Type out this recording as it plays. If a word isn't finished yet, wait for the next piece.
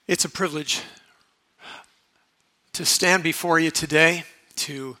It's a privilege to stand before you today,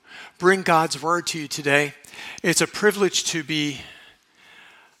 to bring God's word to you today. It's a privilege to be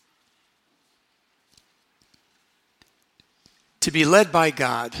led by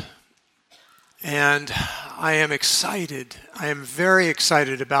God. And I am excited. I am very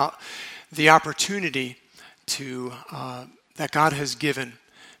excited about the opportunity that God has given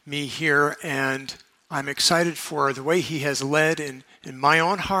me here, and I'm excited for the way He has led in my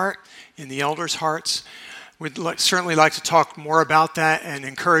own heart, in the elders' hearts. We'd certainly like to talk more about that and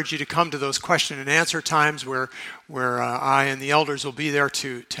encourage you to come to those question and answer times where I and the elders will be there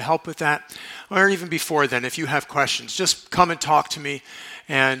to help with that. Or even before then, if you have questions, just come and talk to me.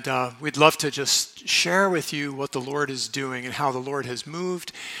 And we'd love to just share with you what the Lord is doing and how the Lord has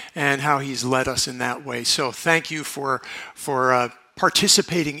moved and how He's led us in that way. So thank you for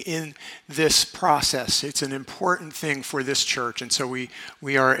participating in this process. It's an important thing for this church, and so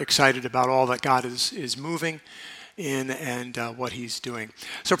we are excited about all that God is moving in and what He's doing.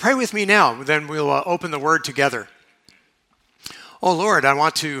 So pray with me now, then we'll open the Word together. Oh Lord, I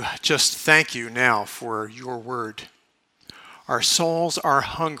want to just thank you now for your Word. Our souls are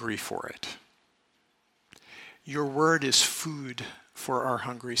hungry for it. Your Word is food for our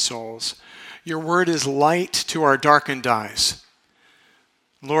hungry souls. Your Word is light to our darkened eyes.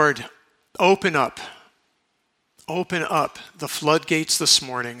 Lord, open up the floodgates this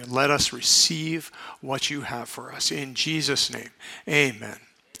morning and let us receive what you have for us. In Jesus' name, amen.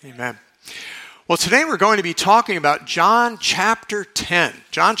 Amen. Well, today we're going to be talking about John chapter 10.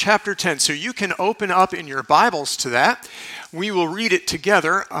 John chapter 10. So you can open up in your Bibles to that. We will read it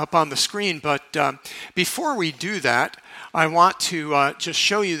together up on the screen. But before we do that, I want to just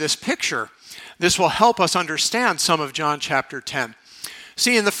show you this picture. This will help us understand some of John chapter 10.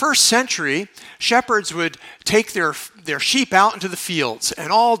 See, in the first century, shepherds would take their sheep out into the fields,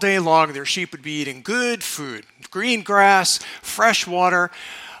 and all day long their sheep would be eating good food, green grass, fresh water.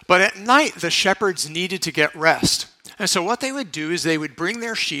 But at night, the shepherds needed to get rest. And so what they would do is they would bring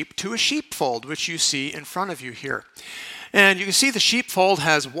their sheep to a sheepfold, which you see in front of you here. And you can see the sheepfold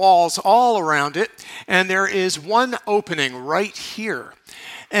has walls all around it, and there is one opening right here.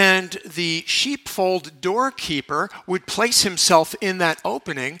 And the sheepfold doorkeeper would place himself in that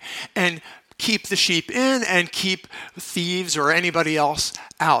opening and keep the sheep in and keep thieves or anybody else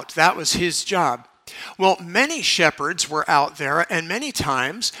out. That was his job. Well, many shepherds were out there, and many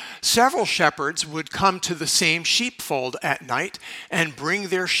times several shepherds would come to the same sheepfold at night and bring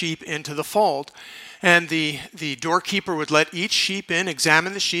their sheep into the fold. And the doorkeeper would let each sheep in,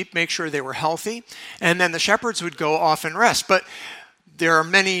 examine the sheep, make sure they were healthy, and then the shepherds would go off and rest. But there are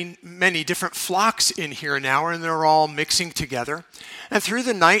many, many different flocks in here now, and they're all mixing together. And through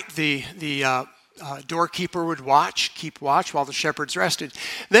the night, the doorkeeper would keep watch while the shepherds rested.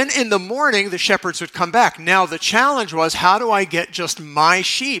 Then in the morning, the shepherds would come back. Now the challenge was, how do I get just my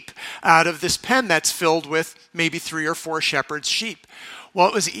sheep out of this pen that's filled with maybe 3 or 4 shepherds' sheep? Well,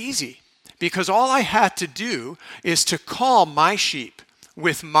 it was easy, because all I had to do is to call my sheep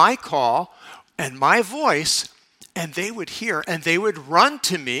with my call and my voice, and they would hear, and they would run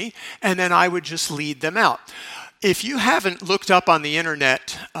to me, and then I would just lead them out. If you haven't looked up on the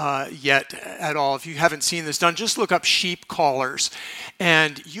internet yet at all, if you haven't seen this done, just look up sheep callers,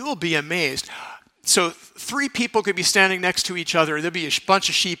 and you will be amazed. So 3 people could be standing next to each other. There'll be a bunch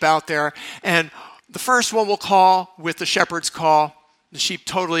of sheep out there, and the first one will call with the shepherd's call. The sheep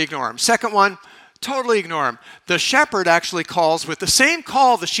totally ignore him. Second one, totally ignore him. The shepherd actually calls with the same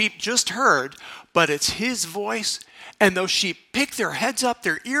call the sheep just heard, but it's his voice, and those sheep pick their heads up,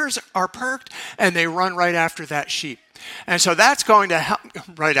 their ears are perked, and they run right after that sheep. And so that's going to help,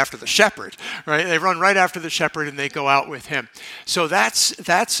 right after the shepherd, right? They run right after the shepherd, and they go out with him. So that's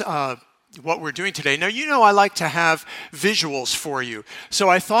what we're doing today. Now, you know I like to have visuals for you. So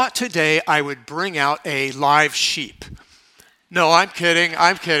I thought today I would bring out a live sheep. No, I'm kidding.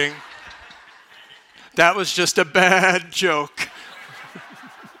 That was just a bad joke.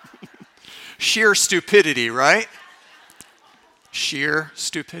 Sheer stupidity, right? Sheer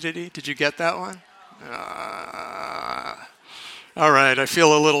stupidity. Did you get that one? All right, I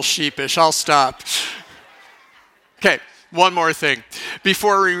feel a little sheepish. I'll stop. Okay, one more thing.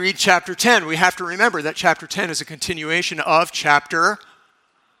 Before we read chapter 10, we have to remember that chapter 10 is a continuation of chapter,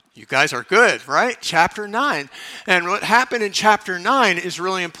 you guys are good, right? Chapter 9. And what happened in chapter 9 is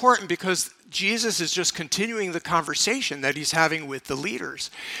really important because Jesus is just continuing the conversation that he's having with the leaders.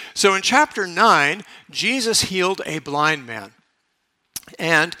 So in chapter 9, Jesus healed a blind man.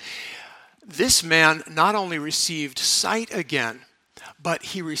 And this man not only received sight again, but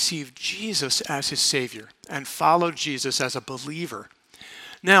he received Jesus as his Savior and followed Jesus as a believer.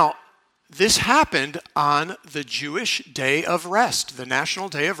 Now, this happened on the Jewish day of rest, the national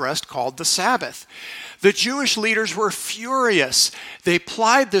day of rest called the Sabbath. The Jewish leaders were furious. They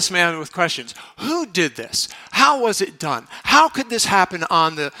plied this man with questions. Who did this? How was it done? How could this happen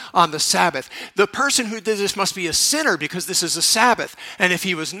on the Sabbath? The person who did this must be a sinner because this is a Sabbath. And if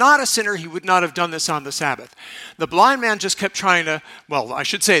he was not a sinner, he would not have done this on the Sabbath. The blind man just kept trying to,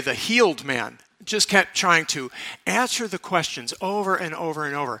 the healed man just kept trying to answer the questions over and over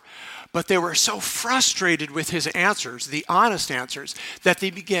and over. But they were so frustrated with his answers, the honest answers, that they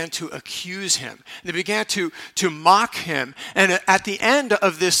began to accuse him. They began to mock him. And at the end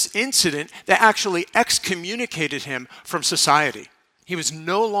of this incident, they actually excommunicated him from society. He was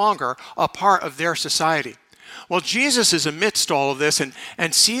no longer a part of their society. Well, Jesus is amidst all of this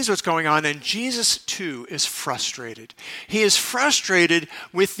and sees what's going on, and Jesus too is frustrated. He is frustrated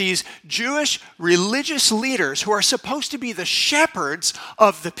with these Jewish religious leaders who are supposed to be the shepherds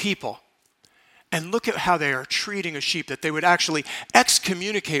of the people. And look at how they are treating a sheep, that they would actually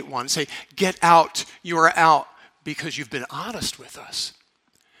excommunicate one, say, "Get out, you are out, because you've been honest with us."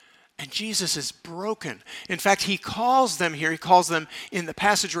 And Jesus is broken. In fact, he calls them here, he calls them in the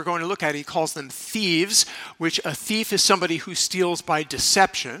passage we're going to look at, he calls them thieves, which a thief is somebody who steals by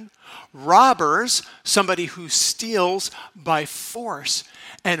deception. Robbers, somebody who steals by force.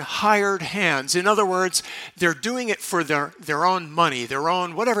 And hired hands. In other words, they're doing it for their own money, their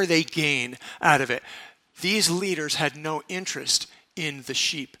own, whatever they gain out of it. These leaders had no interest in the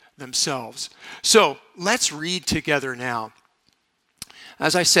sheep themselves. So let's read together now.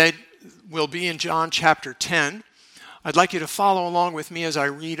 As I said, we'll be in John chapter 10. I'd like you to follow along with me as I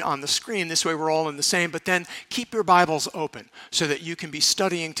read on the screen. This way we're all in the same, but then keep your Bibles open so that you can be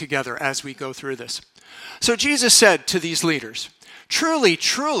studying together as we go through this. So Jesus said to these leaders, "Truly,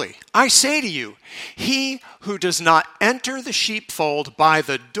 truly, I say to you, he who does not enter the sheepfold by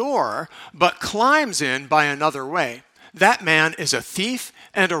the door, but climbs in by another way, that man is a thief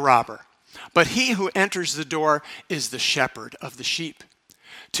and a robber. But he who enters the door is the shepherd of the sheep.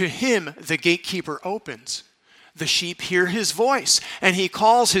 To him the gatekeeper opens. The sheep hear his voice, and he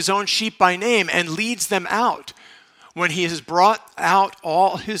calls his own sheep by name and leads them out. When he has brought out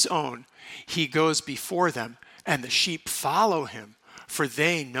all his own, he goes before them, and the sheep follow him, for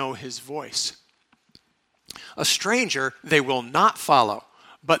they know his voice. A stranger they will not follow,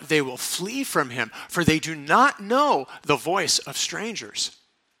 but they will flee from him, for they do not know the voice of strangers."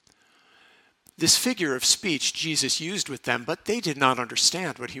 This figure of speech Jesus used with them, but they did not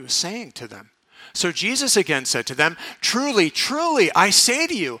understand what he was saying to them. So Jesus again said to them, "Truly, truly, I say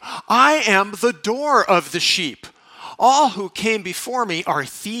to you, I am the door of the sheep. All who came before me are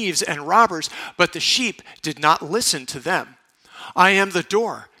thieves and robbers, but the sheep did not listen to them. I am the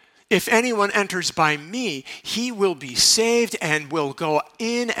door. If anyone enters by me, he will be saved and will go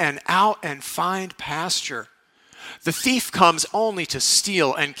in and out and find pasture. The thief comes only to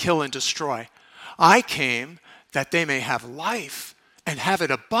steal and kill and destroy. I came that they may have life and have it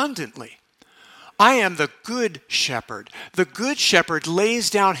abundantly. I am the good shepherd. The good shepherd lays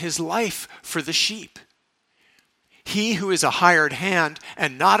down his life for the sheep. He who is a hired hand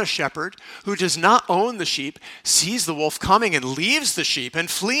and not a shepherd, who does not own the sheep, sees the wolf coming and leaves the sheep and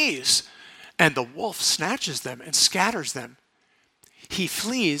flees. And the wolf snatches them and scatters them. He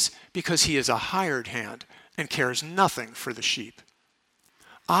flees because he is a hired hand and cares nothing for the sheep.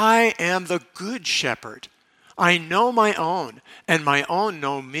 I am the good shepherd. I know my own, and my own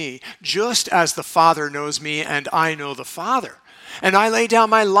know me, just as the Father knows me, and I know the Father. And I lay down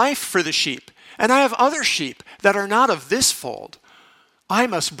my life for the sheep. And I have other sheep that are not of this fold. I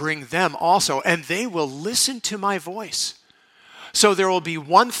must bring them also, and they will listen to my voice. So there will be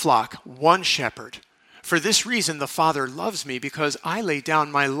one flock, one shepherd. For this reason the Father loves me, because I lay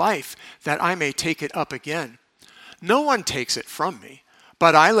down my life that I may take it up again. No one takes it from me,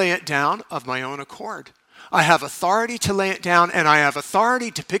 but I lay it down of my own accord. I have authority to lay it down, and I have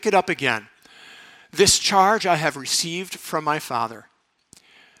authority to pick it up again. This charge I have received from my Father."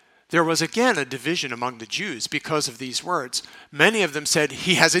 There was again a division among the Jews because of these words. Many of them said,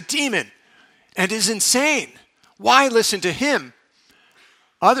 "He has a demon and is insane. Why listen to him?"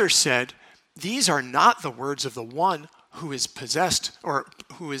 Others said, "These are not the words of the one who is possessed or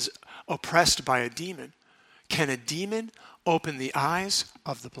who is oppressed by a demon. Can a demon open the eyes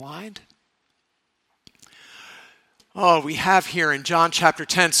of the blind?" Oh, we have here in John chapter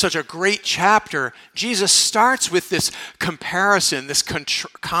 10 such a great chapter. Jesus starts with this comparison, this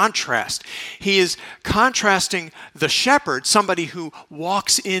contrast. He is contrasting the shepherd, somebody who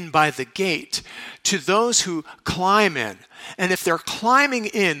walks in by the gate, to those who climb in. And if they're climbing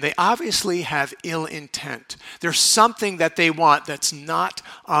in, they obviously have ill intent. There's something that they want that's not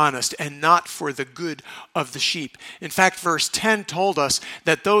honest and not for the good of the sheep. In fact, verse 10 told us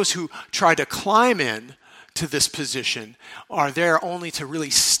that those who try to climb in to this position are there only to really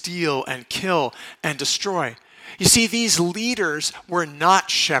steal and kill and destroy. You see, these leaders were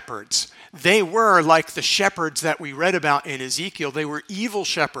not shepherds. They were like the shepherds that we read about in Ezekiel. They were evil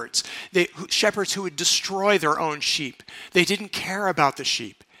shepherds, shepherds who would destroy their own sheep. They didn't care about the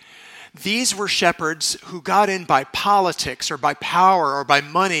sheep. These were shepherds who got in by politics or by power or by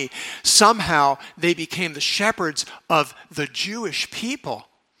money. Somehow they became the shepherds of the Jewish people.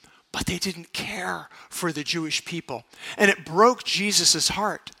 But they didn't care for the Jewish people. And it broke Jesus'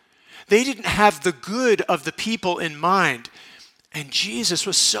 heart. They didn't have the good of the people in mind. And Jesus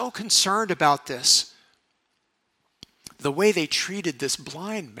was so concerned about this. The way they treated this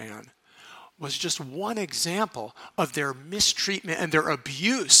blind man was just one example of their mistreatment and their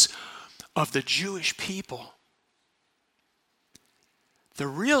abuse of the Jewish people. The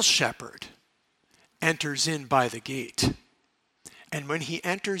real shepherd enters in by the gate. And when he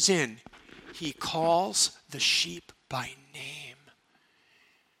enters in, he calls the sheep by name.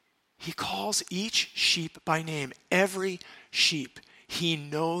 He calls each sheep by name, every sheep. He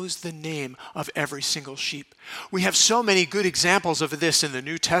knows the name of every single sheep. We have so many good examples of this in the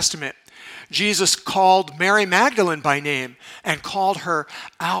New Testament. Jesus called Mary Magdalene by name and called her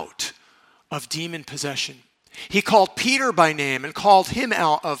out of demon possession. He called Peter by name and called him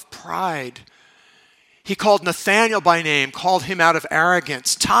out of pride. He called Nathanael by name, called him out of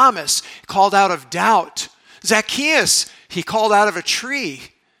arrogance. Thomas called out of doubt. Zacchaeus, he called out of a tree.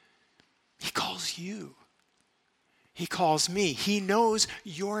 He calls you. He calls me. He knows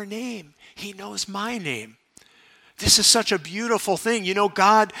your name. He knows my name. This is such a beautiful thing. You know,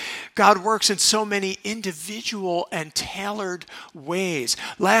 God works in so many individual and tailored ways.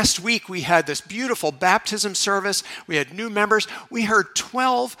 Last week we had this beautiful baptism service. We had new members. We heard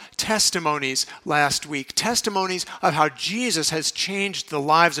 12 testimonies last week. Testimonies of how Jesus has changed the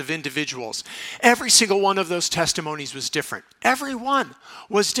lives of individuals. Every single one of those testimonies was different. Every one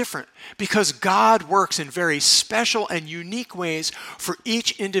was different because God works in very special and unique ways for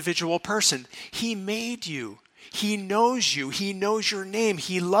each individual person. He made you. He knows you. He knows your name.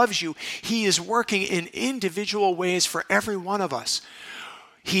 He loves you. He is working in individual ways for every one of us.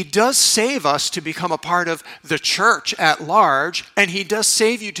 He does save us to become a part of the church at large, and he does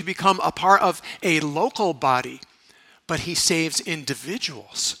save you to become a part of a local body. But he saves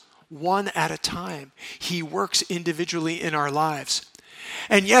individuals, one at a time. He works individually in our lives.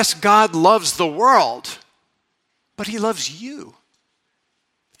 And yes, God loves the world, but he loves you.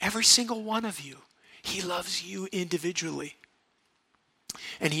 Every single one of you. He loves you individually.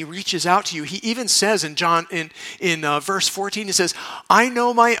 And he reaches out to you. He even says in John, in verse 14, he says, I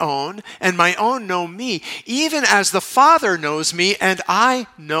know my own, and my own know me, even as the Father knows me, and I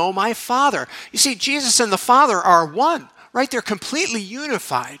know my Father. You see, Jesus and the Father are one, right? They're completely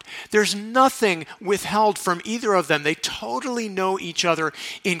unified. There's nothing withheld from either of them. They totally know each other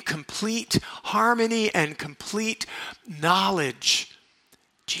in complete harmony and complete knowledge.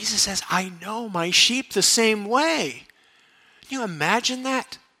 Jesus says, I know my sheep the same way. Can you imagine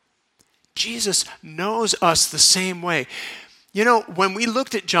that? Jesus knows us the same way. You know, when we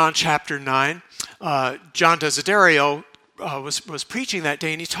looked at John chapter 9, John Desiderio was preaching that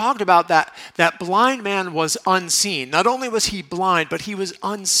day, and he talked about that blind man was unseen. Not only was he blind, but he was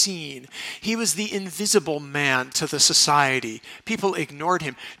unseen. He was the invisible man to the society. People ignored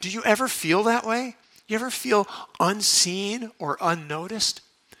him. Do you ever feel that way? You ever feel unseen or unnoticed?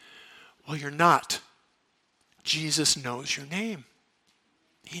 Well, you're not. Jesus knows your name.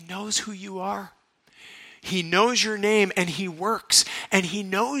 He knows who you are. He knows your name, and he works, and he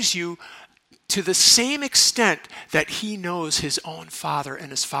knows you to the same extent that he knows his own Father and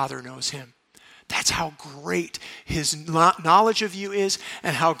his Father knows him. That's how great his knowledge of you is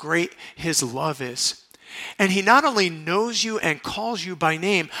and how great his love is. And he not only knows you and calls you by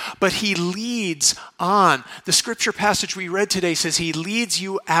name, but he leads on. The scripture passage we read today says he leads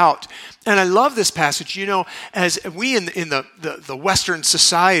you out. And I love this passage. You know, as we in the Western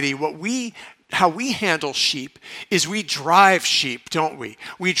society, how we handle sheep is we drive sheep, don't we?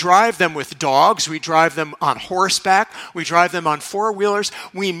 We drive them with dogs. We drive them on horseback. We drive them on four-wheelers.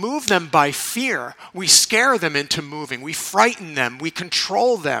 We move them by fear. We scare them into moving. We frighten them. We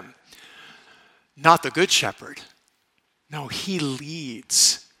control them. Not the good shepherd. No, he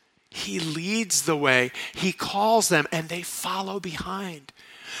leads. He leads the way. He calls them and they follow behind.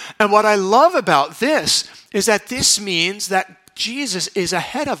 And what I love about this is that this means that Jesus is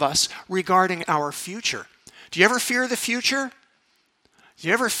ahead of us regarding our future. Do you ever fear the future? Do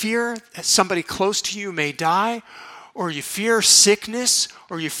you ever fear that somebody close to you may die? Or you fear sickness?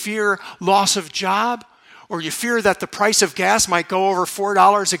 Or you fear loss of job? Or you fear that the price of gas might go over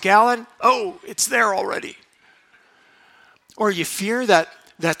 $4 a gallon? Oh, it's there already. Or you fear that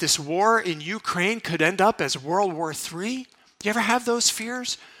this war in Ukraine could end up as World War III? Do you ever have those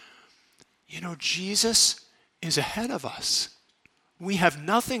fears? You know, Jesus is ahead of us. We have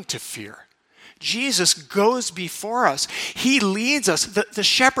nothing to fear. Jesus goes before us. He leads us. The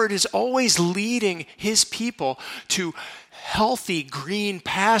shepherd is always leading his people to healthy green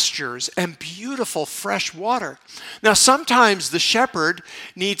pastures and beautiful fresh water. Now, sometimes the shepherd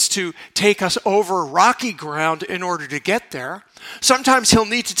needs to take us over rocky ground in order to get there. Sometimes he'll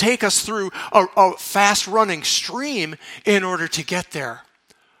need to take us through a fast-running stream in order to get there.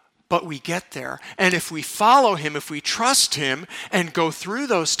 But we get there. And if we follow him, if we trust him and go through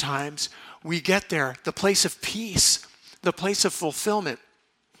those times, we get there, the place of peace, the place of fulfillment.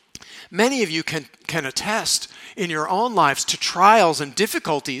 Many of you can attest in your own lives to trials and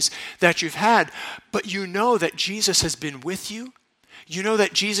difficulties that you've had, but you know that Jesus has been with you. You know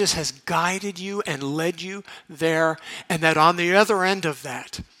that Jesus has guided you and led you there, and that on the other end of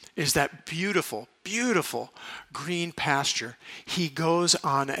that is that beautiful, beautiful green pasture. He goes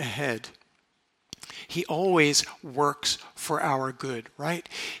on ahead. He always works for our good, right?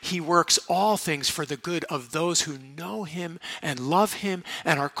 He works all things for the good of those who know him and love him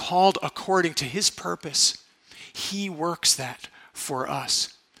and are called according to his purpose. He works that for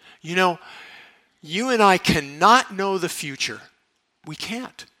us. You know, you and I cannot know the future. We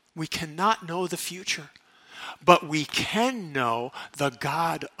can't. We cannot know the future. But we can know the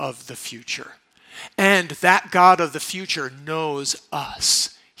God of the future. And that God of the future knows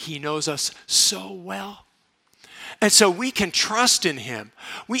us. He knows us so well. And so we can trust in him.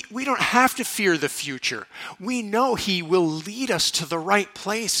 We don't have to fear the future. We know he will lead us to the right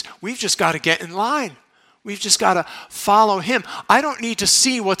place. We've just got to get in line. We've just got to follow him. I don't need to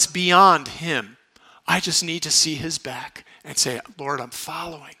see what's beyond him. I just need to see his back and say, Lord, I'm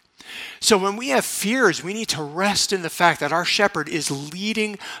following. So when we have fears, we need to rest in the fact that our shepherd is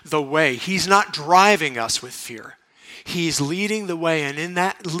leading the way. He's not driving us with fear. He's leading the way, and in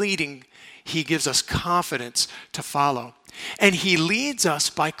that leading, he gives us confidence to follow. And he leads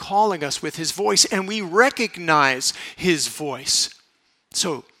us by calling us with his voice, and we recognize his voice.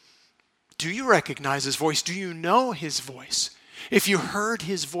 So, do you recognize his voice? Do you know his voice? If you heard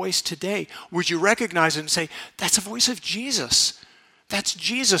his voice today, would you recognize it and say, that's the voice of Jesus? That's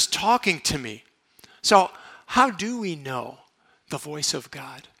Jesus talking to me. So, how do we know the voice of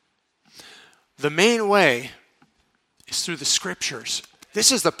God? The main way is through the scriptures.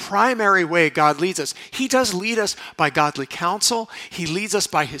 This is the primary way God leads us. He does lead us by godly counsel. He leads us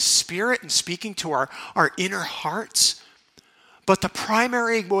by his Spirit and speaking to our inner hearts. But the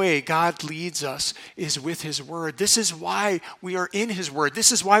primary way God leads us is with his word. This is why we are in his word.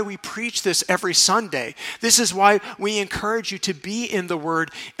 This is why we preach this every Sunday. This is why we encourage you to be in the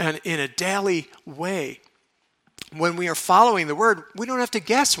word and in a daily way. When we are following the word, we don't have to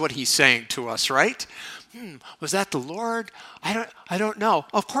guess what he's saying to us, right? Was that the Lord? I don't know.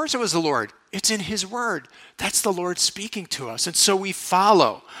 Of course it was the Lord. It's in his word. That's the Lord speaking to us. And so we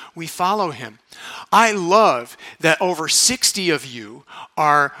follow. We follow him. I love that over 60 of you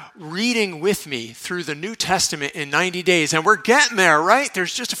are reading with me through the New Testament in 90 days. And we're getting there, right?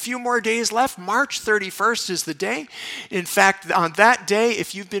 There's just a few more days left. March 31st is the day. In fact, on that day,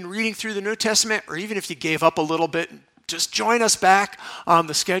 if you've been reading through the New Testament, or even if you gave up a little bit, just join us back on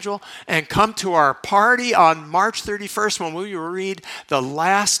the schedule and come to our party on March 31st when we will read the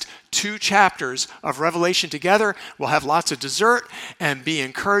last 2 chapters of Revelation together. We'll have lots of dessert and be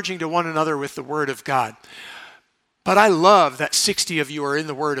encouraging to one another with the Word of God. But I love that 60 of you are in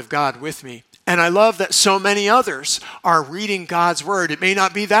the Word of God with me. And I love that so many others are reading God's Word. It may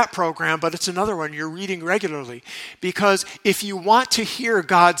not be that program, but it's another one you're reading regularly. Because if you want to hear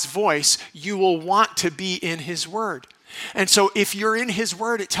God's voice, you will want to be in his Word. And so if you're in his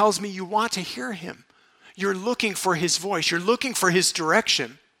word, it tells me you want to hear him. You're looking for his voice. You're looking for his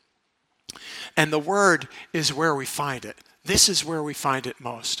direction. And the word is where we find it. This is where we find it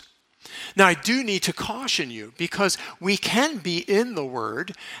most. Now, I do need to caution you because we can be in the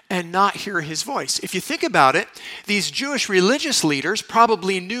word and not hear his voice. If you think about it, these Jewish religious leaders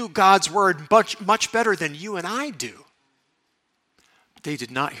probably knew God's word much better than you and I do. They did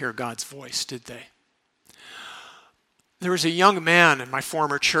not hear God's voice, did they? There was a young man in my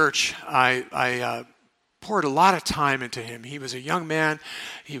former church. I poured a lot of time into him. He was a young man.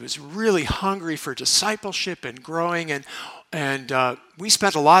 He was really hungry for discipleship and growing, and we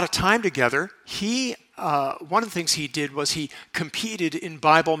spent a lot of time together. One of the things he did was he competed in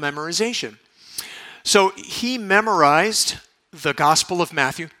Bible memorization. So he memorized the Gospel of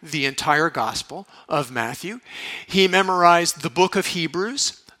Matthew, the entire Gospel of Matthew. He memorized the book of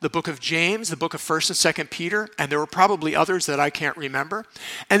Hebrews, the book of James, the book of 1st and 2nd Peter, and there were probably others that I can't remember.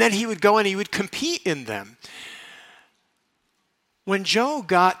 And then he would go and he would compete in them. When Joe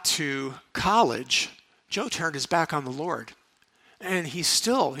got to college, Joe turned his back on the Lord. And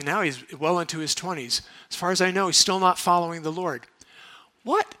now he's well into his 20s. As far as I know, he's still not following the Lord.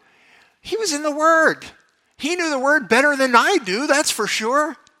 What? He was in the Word. He knew the Word better than I do, that's for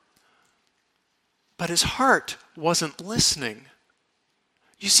sure. But his heart wasn't listening.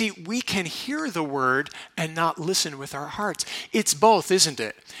 You see, we can hear the Word and not listen with our hearts. It's both, isn't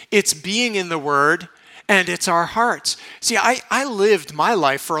it? It's being in the Word and it's our hearts. See, I lived my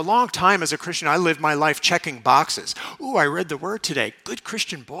life for a long time as a Christian. I lived my life checking boxes. Ooh, I read the Word today. Good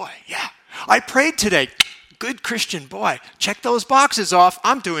Christian boy. Yeah. I prayed today. Good Christian boy. Check those boxes off.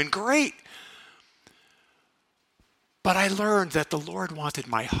 I'm doing great. But I learned that the Lord wanted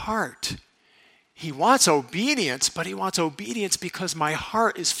my heart. He wants obedience, but he wants obedience because my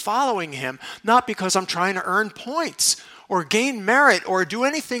heart is following him, not because I'm trying to earn points or gain merit or do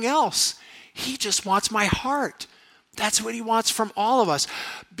anything else. He just wants my heart. That's what he wants from all of us.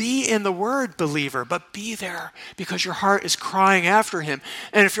 Be in the Word, believer, but be there because your heart is crying after him.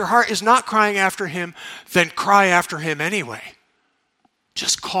 And if your heart is not crying after him, then cry after him anyway.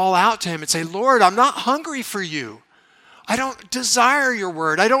 Just call out to him and say, Lord, I'm not hungry for you. I don't desire your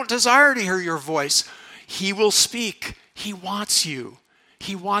word. I don't desire to hear your voice. He will speak. He wants you.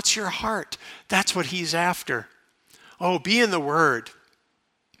 He wants your heart. That's what he's after. Oh, be in the Word.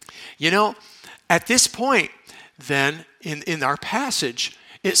 You know, at this point, then, in our passage,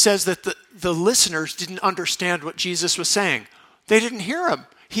 it says that the listeners didn't understand what Jesus was saying. They didn't hear him.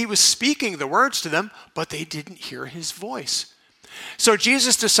 He was speaking the words to them, but they didn't hear his voice. So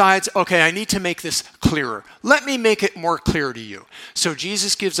Jesus decides, okay, I need to make this clearer. Let me make it more clear to you. So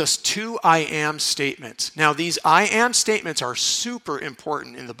Jesus gives us 2 I am statements. Now, these I am statements are super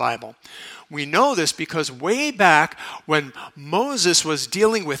important in the Bible. We know this because way back when Moses was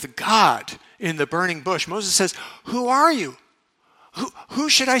dealing with God in the burning bush, Moses says, who are you? Who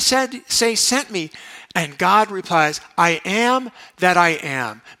should I say sent me? And God replies, I am that I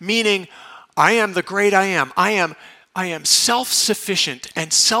am, meaning I am the great I am. I am self-sufficient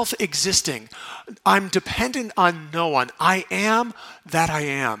and self-existing. I'm dependent on no one. I am that I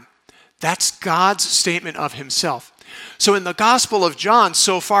am. That's God's statement of himself. So in the Gospel of John,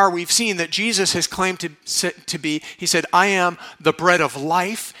 so far we've seen that Jesus has claimed to be, he said, I am the bread of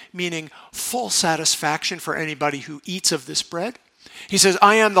life, meaning full satisfaction for anybody who eats of this bread. He says,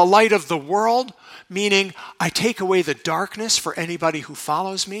 I am the light of the world, meaning I take away the darkness for anybody who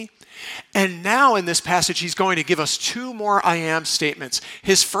follows me. And now in this passage, he's going to give us 2 more I am statements.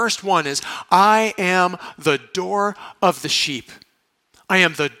 His first one is, I am the door of the sheep. I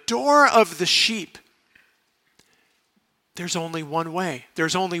am the door of the sheep. There's only one way.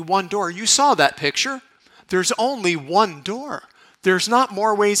 There's only one door. You saw that picture. There's only one door. There's not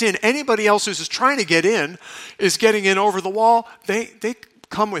more ways in. Anybody else who's just trying to get in is getting in over the wall. They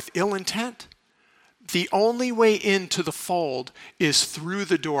come with ill intent. The only way into the fold is through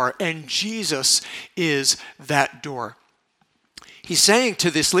the door, and Jesus is that door. He's saying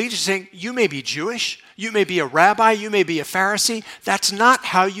to this leader, saying, you may be Jewish, you may be a rabbi, you may be a Pharisee. That's not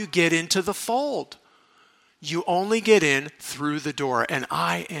how you get into the fold. You only get in through the door, and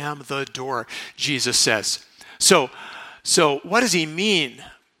I am the door, Jesus says. So what does he mean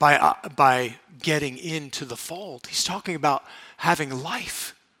by getting into the fold? He's talking about having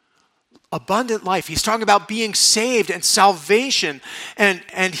life. Abundant life. He's talking about being saved and salvation.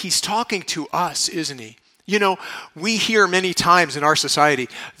 And he's talking to us, isn't he? You know, we hear many times in our society,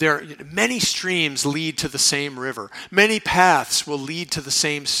 many streams lead to the same river. Many paths will lead to the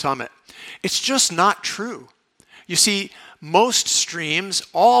same summit. It's just not true. You see, most streams,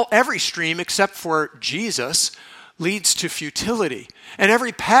 every stream except for Jesus, leads to futility. And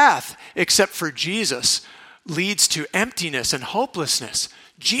every path except for Jesus leads to emptiness and hopelessness.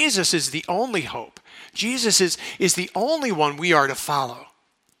 Jesus is the only hope. Jesus is the only one we are to follow.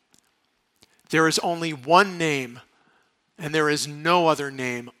 There is only one name, and there is no other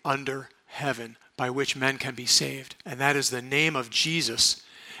name under heaven by which men can be saved, and that is the name of Jesus.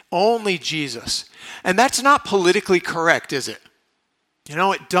 Only Jesus. And that's not politically correct, is it? You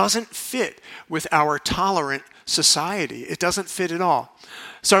know, it doesn't fit with our tolerant society. It doesn't fit at all.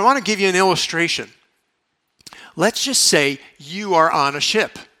 So I want to give you an illustration. Let's just say you are on a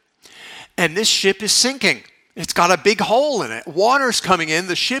ship, and this ship is sinking. It's got a big hole in it. Water's coming in,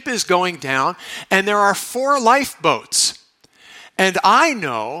 the ship is going down, and there are 4 lifeboats. And I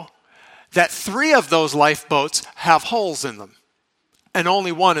know that 3 of those lifeboats have holes in them, and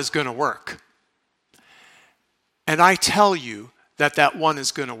only one is going to work. And I tell you that one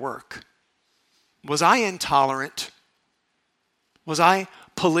is going to work. Was I intolerant? Was I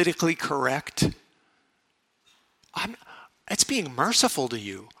politically correct? It's being merciful to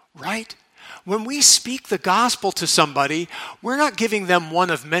you, right? When we speak the gospel to somebody, we're not giving them one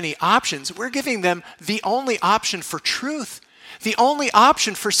of many options. We're giving them the only option for truth, the only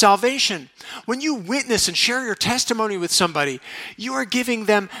option for salvation. When you witness and share your testimony with somebody, you are giving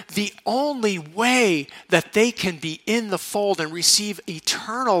them the only way that they can be in the fold and receive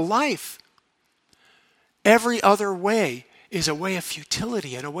eternal life. Every other way is a way of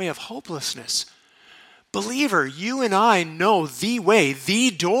futility and a way of hopelessness. Believer, you and I know the way, the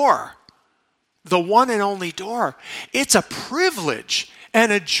door, the one and only door. It's a privilege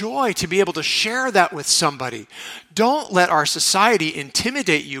and a joy to be able to share that with somebody. Don't let our society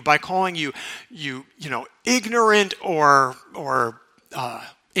intimidate you by calling you ignorant or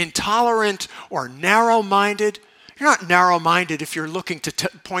intolerant or narrow-minded. You're not narrow-minded if you're looking to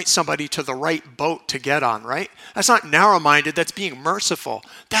point somebody to the right boat to get on, right? That's not narrow-minded. That's being merciful.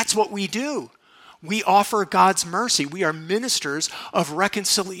 That's what we do. We offer God's mercy. We are ministers of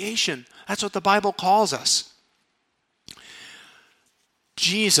reconciliation. That's what the Bible calls us.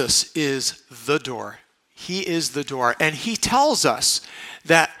 Jesus is the door. He is the door. And he tells us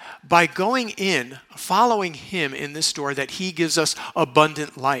that by going in, following him in this door, that he gives us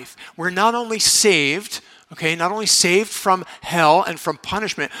abundant life. We're not only saved, not only saved from hell and from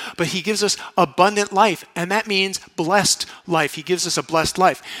punishment, but he gives us abundant life. And that means blessed life. He gives us a blessed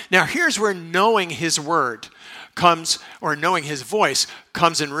life. Now, here's where knowing his word comes, or knowing his voice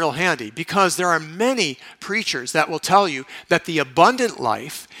comes in real handy, because there are many preachers that will tell you that the abundant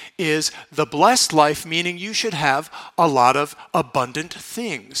life is the blessed life, meaning you should have a lot of abundant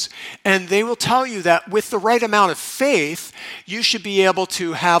things. And they will tell you that with the right amount of faith, you should be able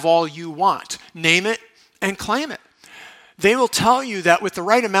to have all you want. Name it and claim it. They will tell you that with the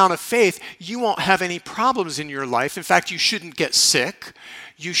right amount of faith, you won't have any problems in your life. In fact, you shouldn't get sick.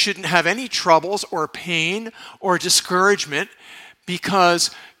 You shouldn't have any troubles or pain or discouragement because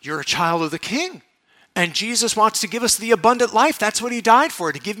you're a child of the King. And Jesus wants to give us the abundant life. That's what he died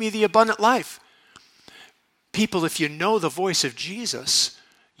for, to give me the abundant life. People, if you know the voice of Jesus,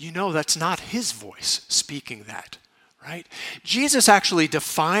 you know that's not his voice speaking that. Right? Jesus actually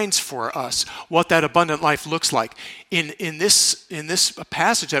defines for us what that abundant life looks like. In this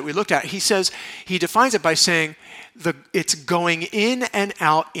passage that we looked at, he defines it by saying it's going in and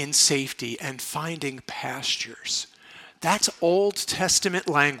out in safety and finding pastures. That's Old Testament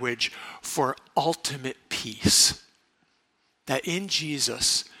language for ultimate peace. That in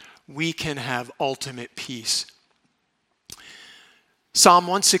Jesus we can have ultimate peace.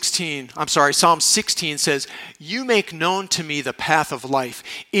 Psalm 16 says, "You make known to me the path of life.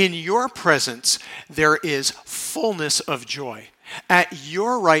 In your presence there is fullness of joy. At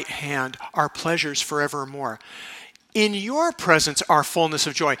your right hand are pleasures forevermore." In your presence are fullness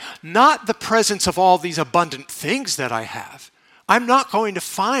of joy, not the presence of all these abundant things that I have. I'm not going to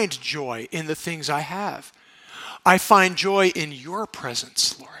find joy in the things I have. I find joy in your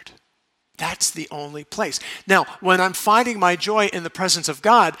presence, Lord. That's the only place. Now, when I'm finding my joy in the presence of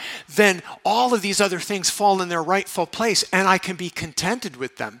God, then all of these other things fall in their rightful place, and I can be contented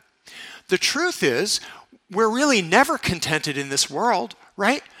with them. The truth is, we're really never contented in this world,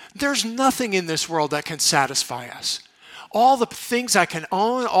 right? There's nothing in this world that can satisfy us. All the things I can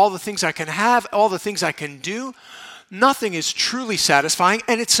own, all the things I can have, all the things I can do, nothing is truly satisfying,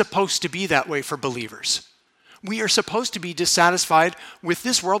 and it's supposed to be that way for believers. We are supposed to be dissatisfied with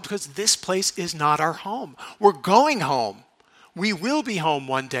this world because this place is not our home. We're going home. We will be home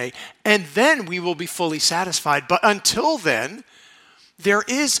one day, and then we will be fully satisfied. But until then, there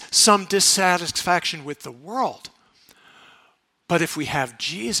is some dissatisfaction with the world. But if we have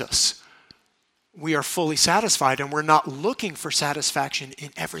Jesus, we are fully satisfied, and we're not looking for satisfaction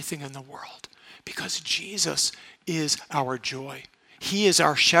in everything in the world because Jesus is our joy. He is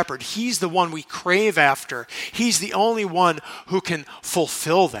our shepherd. He's the one we crave after. He's the only one who can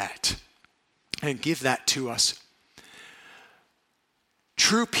fulfill that and give that to us.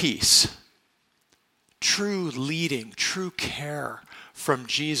 True peace, true leading, true care from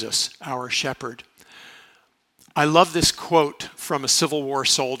Jesus, our shepherd, I love this quote from a Civil War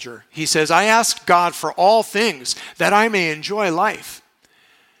soldier. He says, "I asked God for all things that I may enjoy life,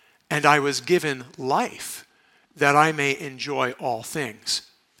 and I was given life that I may enjoy all things."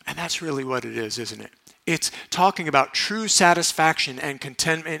 And that's really what it is, isn't it? It's talking about true satisfaction and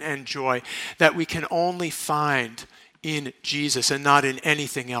contentment and joy that we can only find in Jesus and not in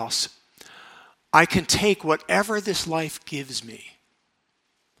anything else. I can take whatever this life gives me,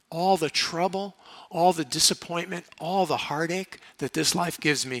 all the trouble, all the disappointment, all the heartache that this life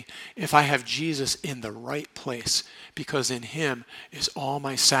gives me, if I have Jesus in the right place, because in him is all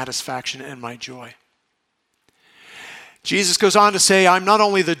my satisfaction and my joy. Jesus goes on to say, "I'm not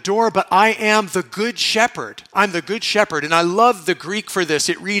only the door, but I am the good shepherd." I'm the good shepherd. And I love the Greek for this.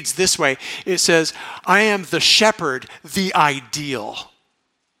 It reads this way. It says, "I am the shepherd, the ideal."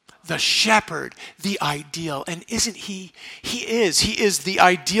 The shepherd, the ideal. And isn't he? He is the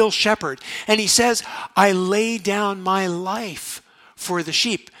ideal shepherd. And he says, "I lay down my life for the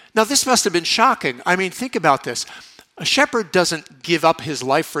sheep." Now this must have been shocking. I mean, think about this. A shepherd doesn't give up his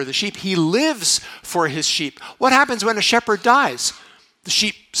life for the sheep. He lives for his sheep. What happens when a shepherd dies? The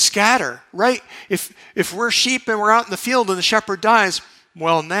sheep scatter, right? If we're sheep and we're out in the field and the shepherd dies,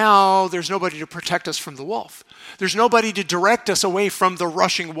 well, now there's nobody to protect us from the wolf. There's nobody to direct us away from the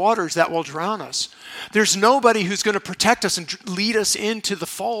rushing waters that will drown us. There's nobody who's going to protect us and lead us into the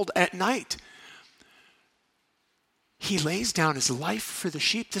fold at night. He lays down his life for the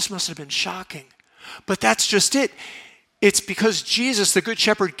sheep. This must have been shocking. But that's just it. It's because Jesus, the Good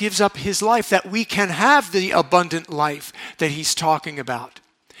Shepherd, gives up his life that we can have the abundant life that he's talking about.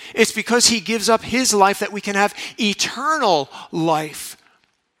 It's because he gives up his life that we can have eternal life.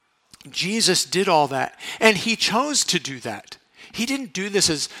 Jesus did all that, and he chose to do that. He didn't do this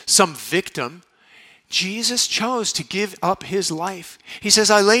as some victim. Jesus chose to give up his life. He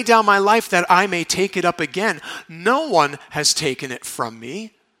says, "I lay down my life that I may take it up again. No one has taken it from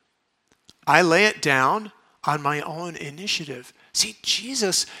me. I lay it down on my own initiative." See,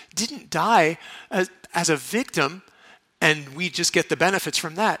 Jesus didn't die as a victim and we just get the benefits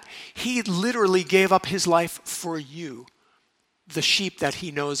from that. He literally gave up his life for you, the sheep that he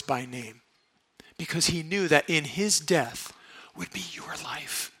knows by name, because he knew that in his death would be your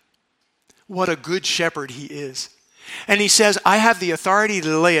life. What a good shepherd he is. And he says, "I have the authority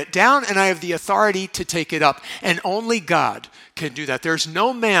to lay it down and I have the authority to take it up." And only God can do that. There's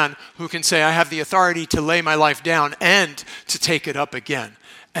no man who can say, "I have the authority to lay my life down and to take it up again."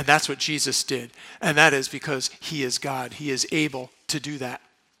 And that's what Jesus did. And that is because he is God. He is able to do that.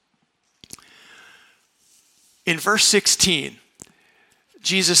 In verse 16,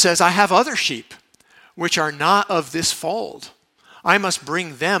 Jesus says, "I have other sheep which are not of this fold. I must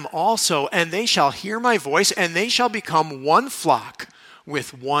bring them also, and they shall hear my voice, and they shall become one flock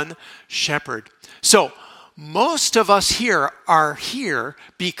with one shepherd." So, most of us here are here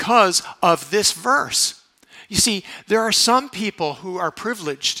because of this verse. You see, there are some people who are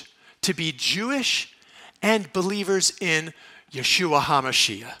privileged to be Jewish and believers in Yeshua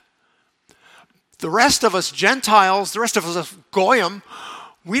HaMashiach. The rest of us Gentiles, the rest of us Goyim,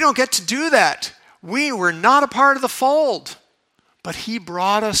 we don't get to do that. We were not a part of the fold. But he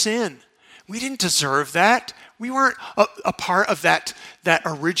brought us in. We didn't deserve that. We weren't a part of that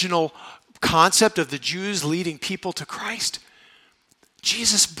original concept of the Jews leading people to Christ.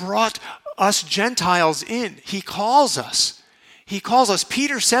 Jesus brought us Gentiles in. He calls us. He calls us.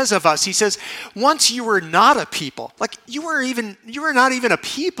 Peter says of us, he says, once you were not a people, like you were not even a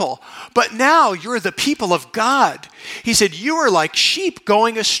people, but now you're the people of God. He said, you were like sheep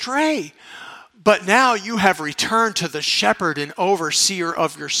going astray. But now you have returned to the shepherd and overseer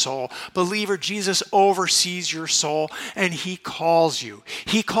of your soul. Believer, Jesus oversees your soul and he calls you.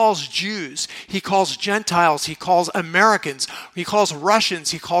 He calls Jews. He calls Gentiles. He calls Americans. He calls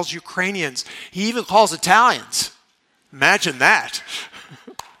Russians. He calls Ukrainians. He even calls Italians. Imagine that.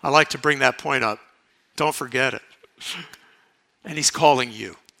 I like to bring that point up. Don't forget it. And he's calling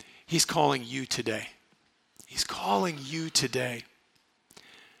you. He's calling you today. He's calling you today.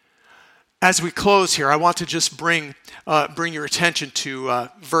 As we close here, I want to just bring your attention to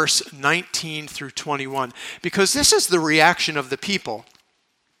verse 19 through 21, because this is the reaction of the people.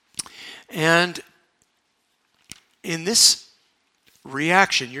 And in this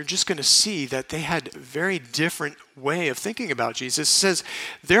reaction, you're just going to see that they had a very different way of thinking about Jesus. It says,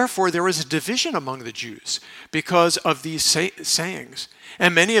 "Therefore there was a division among the Jews because of these sayings.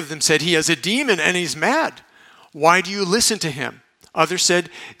 And many of them said, 'He has a demon and he's mad. Why do you listen to him?' Others said,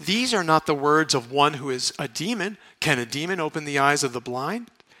 'These are not the words of one who is a demon. Can a demon open the eyes of the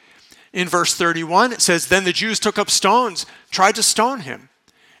blind?' In verse 31, it says, 'Then the Jews took up stones, tried to stone him.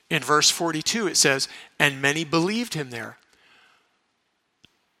 In verse 42, it says, and many believed him there.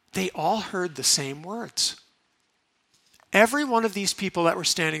 They all heard the same words. Every one of these people that were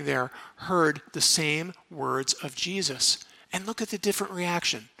standing there heard the same words of Jesus. And look at the different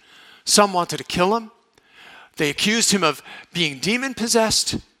reaction. Some wanted to kill him. They accused him of being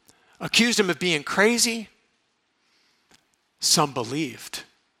demon-possessed, accused him of being crazy. Some believed.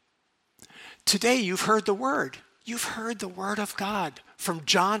 Today you've heard the word. You've heard the word of God from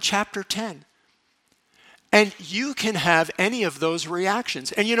John chapter 10. And you can have any of those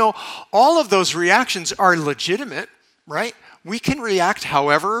reactions. And you know, all of those reactions are legitimate, right? We can react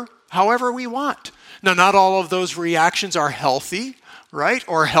however we want. Now, not all of those reactions are healthy, right?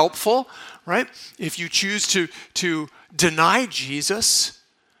 Or helpful, right? If you choose to deny Jesus,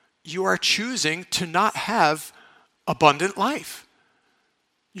 you are choosing to not have abundant life.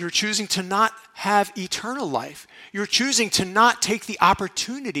 You're choosing to not have eternal life. You're choosing to not take the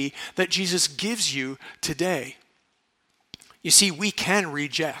opportunity that Jesus gives you today. You see, we can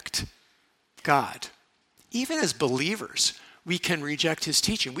reject God. Even as believers, we can reject his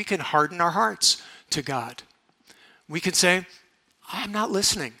teaching. We can harden our hearts to God. We can say, I'm not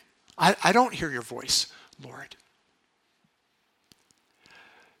listening. I don't hear your voice, Lord.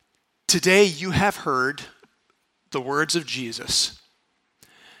 Today you have heard the words of Jesus.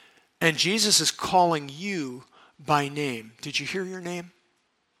 And Jesus is calling you by name. Did you hear your name?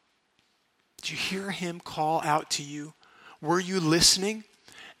 Did you hear him call out to you? Were you listening?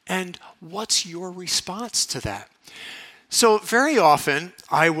 And what's your response to that? So very often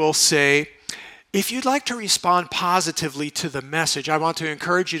I will say, if you'd like to respond positively to the message, I want to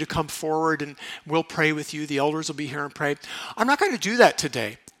encourage you to come forward and we'll pray with you. The elders will be here and pray. I'm not going to do that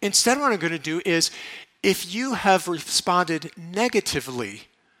today. Instead, what I'm going to do is, if you have responded negatively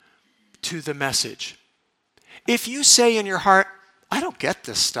to the message, if you say in your heart, I don't get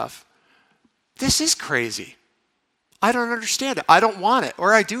this stuff. This is crazy. I don't understand it. I don't want it.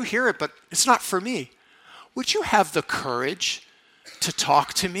 Or I do hear it, but it's not for me. Would you have the courage to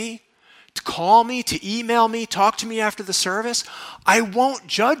talk to me, to call me, to email me, talk to me after the service? I won't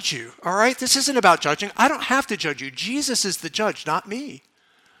judge you, all right? This isn't about judging. I don't have to judge you. Jesus is the judge, not me.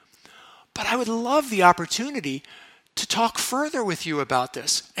 But I would love the opportunity to talk further with you about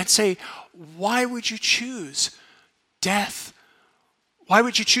this and say, why would you choose death? Why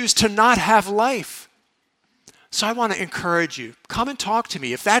would you choose to not have life? So I want to encourage you. Come and talk to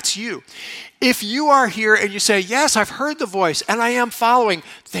me if that's you. If you are here and you say, yes, I've heard the voice and I am following,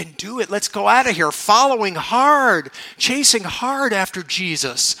 then do it. Let's go out of here. Following hard, chasing hard after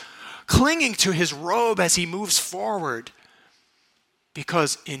Jesus, clinging to his robe as he moves forward.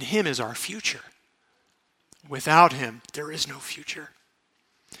 Because in him is our future. Without him, there is no future.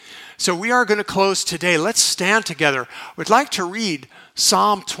 So we are going to close today. Let's stand together. We'd like to read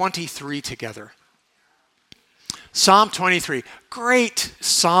Psalm 23 together. Psalm 23, great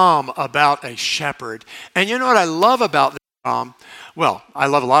psalm about a shepherd. And you know what I love about this psalm? Well, I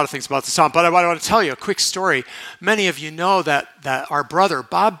love a lot of things about the psalm, but I want to tell you a quick story. Many of you know that our brother,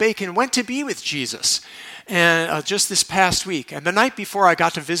 Bob Bacon, went to be with Jesus. And just this past week. And the night before, I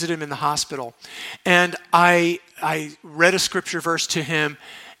got to visit him in the hospital. And I read a scripture verse to him.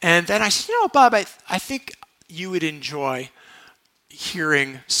 And then I said, you know, Bob, I think you would enjoy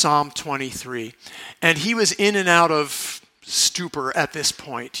hearing Psalm 23. And he was in and out of stupor at this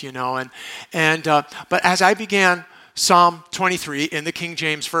point, you know. But as I began Psalm 23 in the King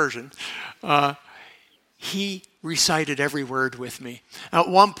James Version, he recited every word with me. At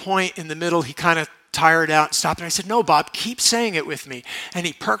one point in the middle, he kind of tired out and stopped, and I said, no, Bob, keep saying it with me. And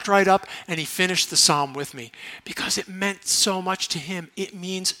he perked right up and he finished the psalm with me because it meant so much to him. It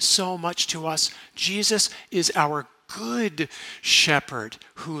means so much to us. Jesus is our good shepherd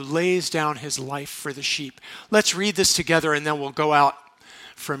who lays down his life for the sheep. Let's read this together and then we'll go out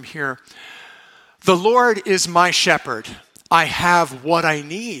from here. The Lord is my shepherd. I have what I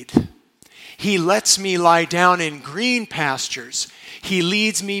need. He lets me lie down in green pastures. He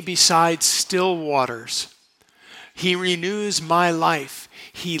leads me beside still waters. He renews my life.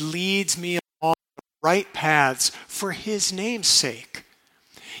 He leads me along the right paths for his name's sake.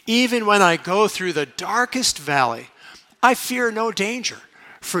 Even when I go through the darkest valley, I fear no danger,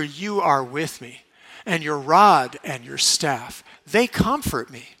 for you are with me, and your rod and your staff, they comfort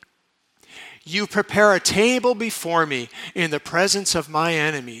me. You prepare a table before me in the presence of my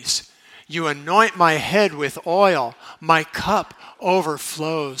enemies. You anoint my head with oil. My cup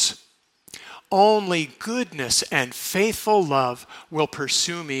overflows. Only goodness and faithful love will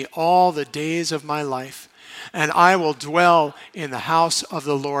pursue me all the days of my life, and I will dwell in the house of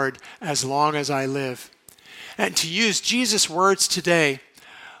the Lord as long as I live. And to use Jesus' words today,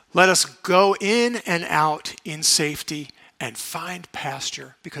 Let us go in and out in safety and find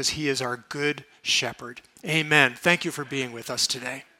pasture because he is our good shepherd. Amen. Thank you for being with us today.